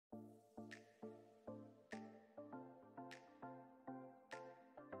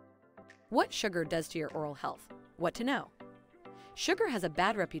What sugar does to your oral health. What to know. Sugar has a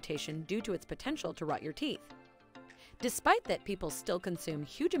bad reputation due to its potential to rot your teeth. Despite that, people still consume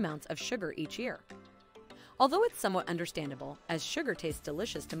huge amounts of sugar each year. Although it's somewhat understandable, as sugar tastes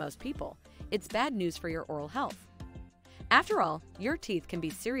delicious to most people, it's bad news for your oral health. After all, your teeth can be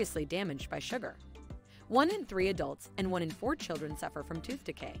seriously damaged by sugar. 1 in 3 adults and 1 in 4 children suffer from tooth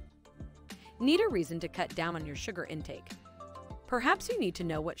decay. Need a reason to cut down on your sugar intake? Perhaps you need to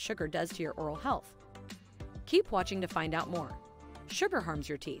know what sugar does to your oral health. Keep watching to find out more. Sugar harms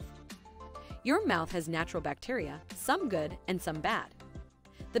your teeth. Your mouth has natural bacteria, some good and some bad.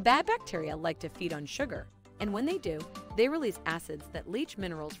 The bad bacteria like to feed on sugar, and when they do, they release acids that leach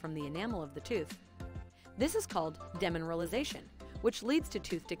minerals from the enamel of the tooth. This is called demineralization, which leads to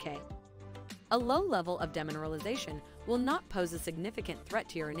tooth decay. A low level of demineralization will not pose a significant threat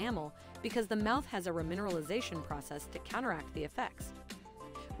to your enamel because the mouth has a remineralization process to counteract the effects.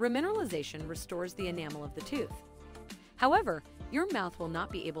 Remineralization restores the enamel of the tooth. However, your mouth will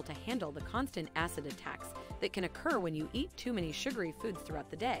not be able to handle the constant acid attacks that can occur when you eat too many sugary foods throughout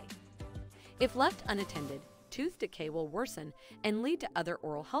the day. If left unattended, tooth decay will worsen and lead to other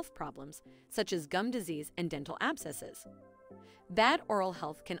oral health problems, such as gum disease and dental abscesses. Bad oral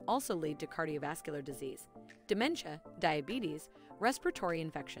health can also lead to cardiovascular disease, dementia, diabetes, respiratory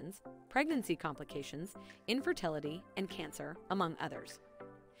infections, pregnancy complications, infertility, and cancer, among others.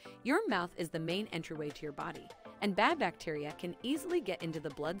 Your mouth is the main entryway to your body, and bad bacteria can easily get into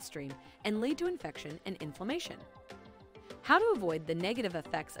the bloodstream and lead to infection and inflammation. How to avoid the negative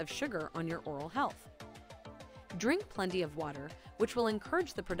effects of sugar on your oral health. Drink plenty of water, which will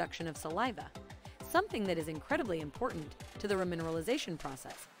encourage the production of saliva, something that is incredibly important to the remineralization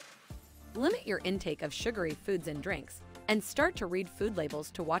process. Limit your intake of sugary foods and drinks, and start to read food labels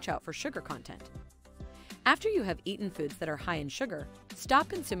to watch out for sugar content. After you have eaten foods that are high in sugar, stop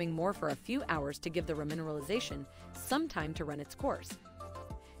consuming more for a few hours to give the remineralization some time to run its course.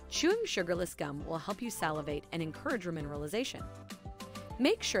 Chewing sugarless gum will help you salivate and encourage remineralization.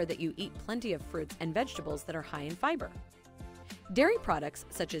 Make sure that you eat plenty of fruits and vegetables that are high in fiber. Dairy products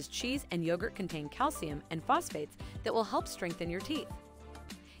such as cheese and yogurt contain calcium and phosphates that will help strengthen your teeth.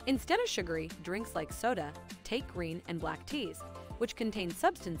 Instead of sugary drinks like soda, take green and black teas, which contain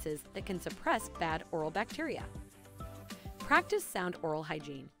substances that can suppress bad oral bacteria. Practice sound oral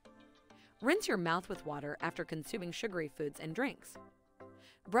hygiene. Rinse your mouth with water after consuming sugary foods and drinks.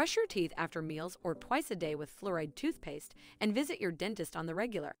 Brush your teeth after meals or twice a day with fluoride toothpaste, and visit your dentist on the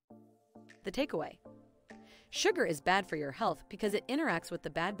regular. The takeaway. Sugar is bad for your health because it interacts with the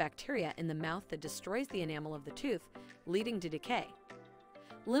bad bacteria in the mouth that destroys the enamel of the tooth, leading to decay.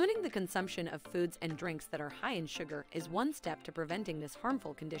 Limiting the consumption of foods and drinks that are high in sugar is one step to preventing this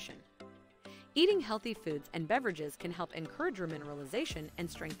harmful condition. Eating healthy foods and beverages can help encourage remineralization and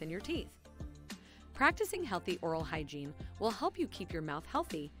strengthen your teeth. Practicing healthy oral hygiene will help you keep your mouth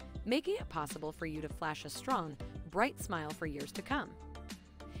healthy, making it possible for you to flash a strong, bright smile for years to come.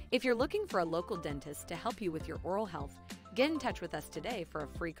 If you're looking for a local dentist to help you with your oral health, get in touch with us today for a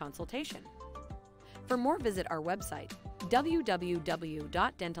free consultation. For more, visit our website,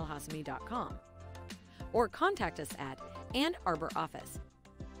 www.dentalhasami.com, or contact us at Arbor office,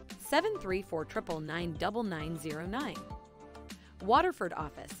 734-999-9909, Waterford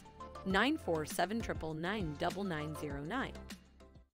office, 947-999-9909.